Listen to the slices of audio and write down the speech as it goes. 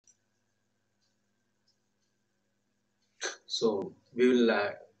So we will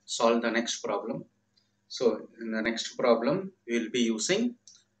solve the next problem. So in the next problem, we will be using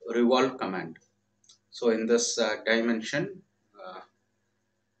revolve command. So in this dimension,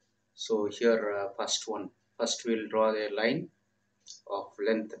 so here first we'll draw a line of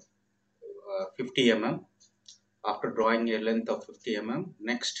length 50 mm. After drawing a length of 50 mm,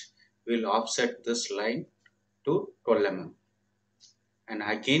 next we'll offset this line to 12 mm. And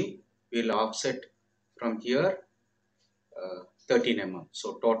again we'll offset from here 13 mm.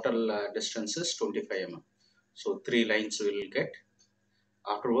 So total distance is 25 mm. So 3 lines we will get.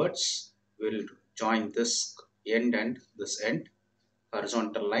 Afterwards, we'll join this end and this end,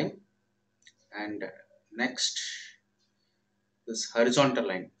 horizontal line, and next this horizontal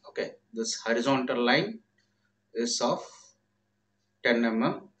line. Okay, this horizontal line is of 10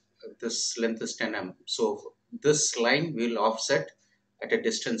 mm. This length is 10 mm. So this line will offset at a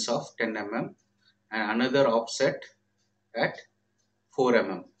distance of 10 mm and another offset at 4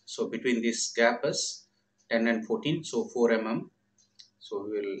 mm. So between this gap is 10 and 14, so 4 mm. So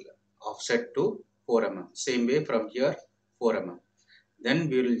we will offset to 4 mm. Same way from here 4 mm. Then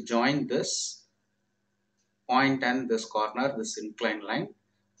we will join this point and this corner, this inclined line.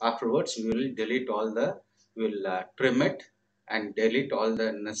 Afterwards we will delete all the, we will trim it and delete all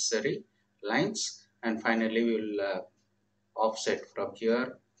the necessary lines, and finally we will offset from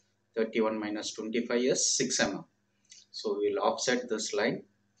here 31 minus 25 is 6 mm. So we will offset this line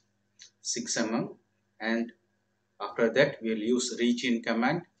 6 mm, and after that we will use reach in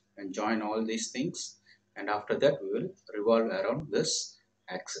command and join all these things, and after that we will revolve around this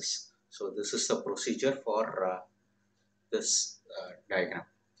axis. So this is the procedure for this diagram.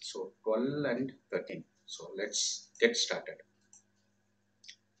 So 12 and 13. So let's get started.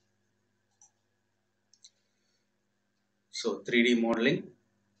 So 3D modeling.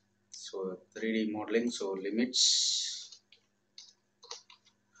 So 3D modeling. So limits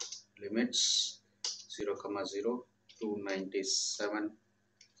 0, 0, 297,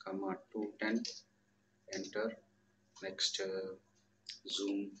 210. Enter. Next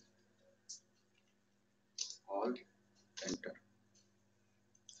zoom all. Enter.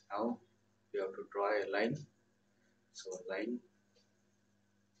 Now we have to draw a line. So line,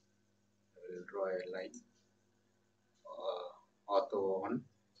 I will draw a line, ortho on.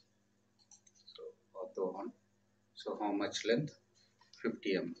 So ortho on. So how much length?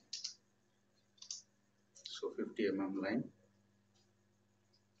 50 mm. So 50 mm line.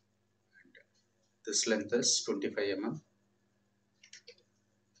 And this length is 25 mm.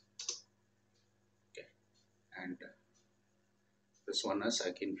 Okay. And this one is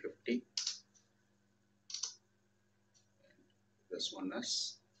again 50. And this one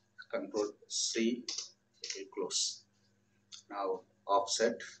is Control C. Okay, close. Now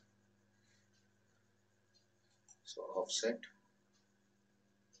offset. So offset.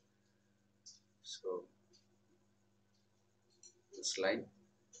 So this line.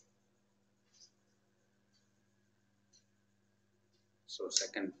 So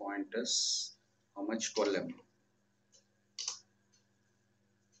second point is how much? 12 mm.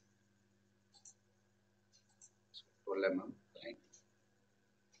 So 12 mm line.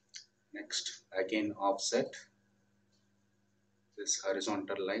 Next again offset this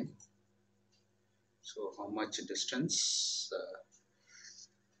horizontal line. So how much distance?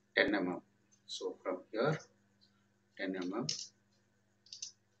 10 mm. So from here 10 mm,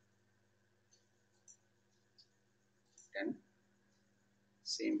 10,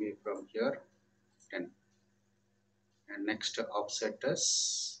 same way from here 10, and next offset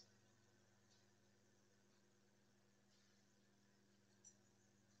is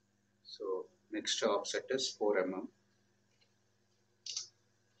so next offset is 4 mm.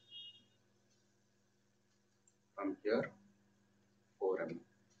 From here 4 mm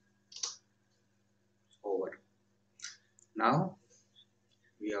over. Now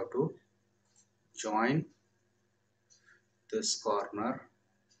we have to join this corner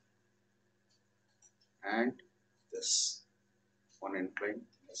and this one incline,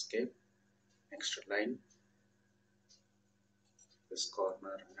 escape, next line, this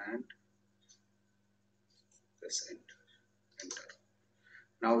corner and this end, enter.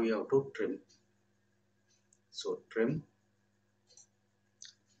 Now we have to trim. So trim,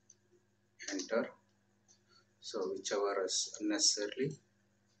 enter. So whichever is unnecessarily,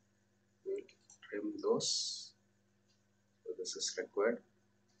 we will trim those. So this is required,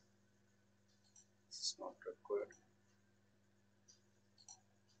 this is not required.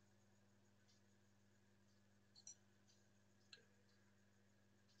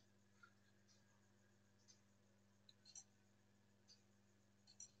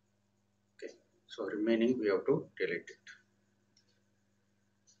 Okay, so remaining we have to delete it.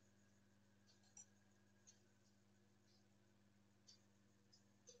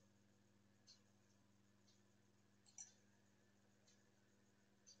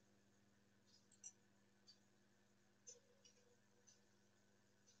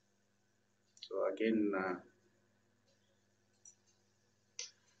 So again,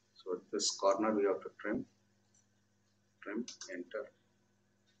 so this corner we have to trim, enter.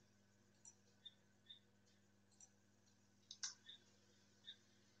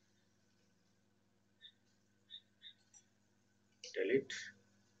 Delete,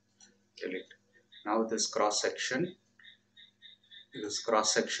 delete. Now this cross section is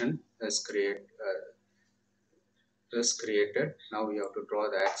created. Now we have to draw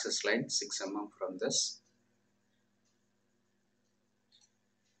the axis line 6 mm from this.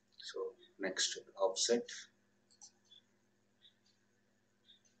 So next, offset.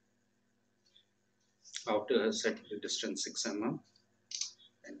 How to set the distance 6 mm.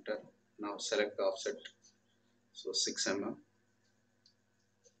 Enter. Now select the offset. So 6 mm.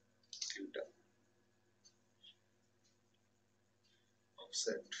 Enter.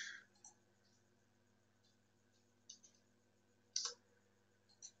 Offset.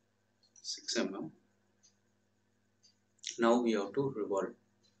 Six mm. Now we have to revolve.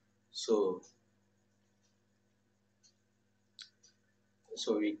 So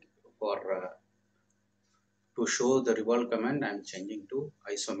we for to show the revolve command, I am changing to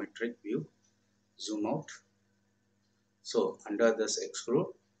isometric view. Zoom out. So under this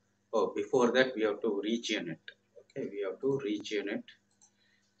extrude, before that we have to region it. Okay, we have to region it.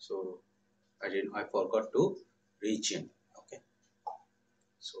 So I forgot to region. Okay.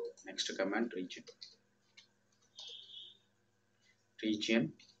 So next command, region.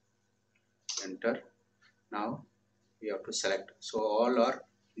 Region. Enter. Now we have to select. So all our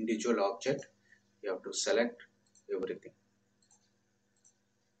individual object, we have to select everything.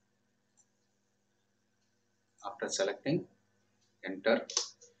 After selecting, enter.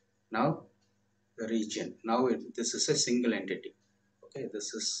 Now the region. Now this is a single entity. Okay,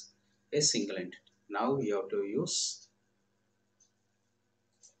 this is a single entity. Now we have to use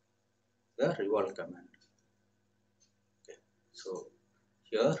the revolve command. Okay, so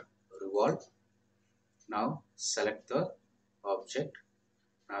here revolve. Now select the object.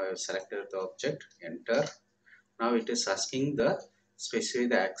 Now I have selected the object. Enter. Now it is asking the specify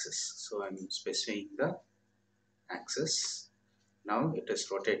the axis. So I am specifying the axis. Now it is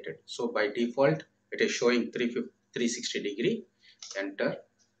rotated. So by default it is showing 360 degree. Enter.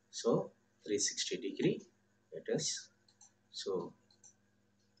 So 360 degree it is. So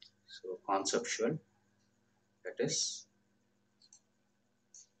conceptual, that is.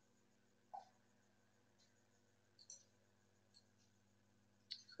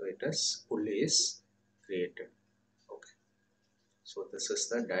 So it is pulley is created. Okay. So this is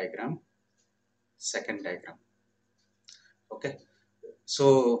the diagram, second diagram. Okay.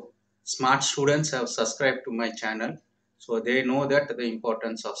 So smart students have subscribed to my channel. So they know that the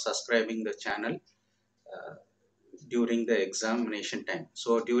importance of subscribing the channel during the examination time.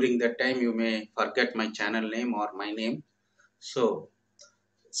 So during that time you may forget my channel name or my name. So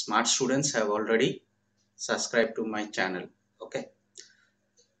smart students have already subscribed to my channel. Okay.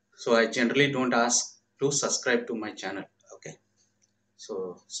 So I generally don't ask to subscribe to my channel. Okay.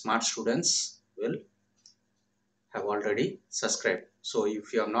 So smart students will have already subscribed. So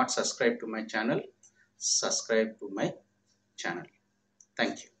if you have not subscribed to my channel, subscribe to my channel.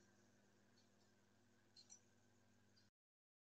 Thank you.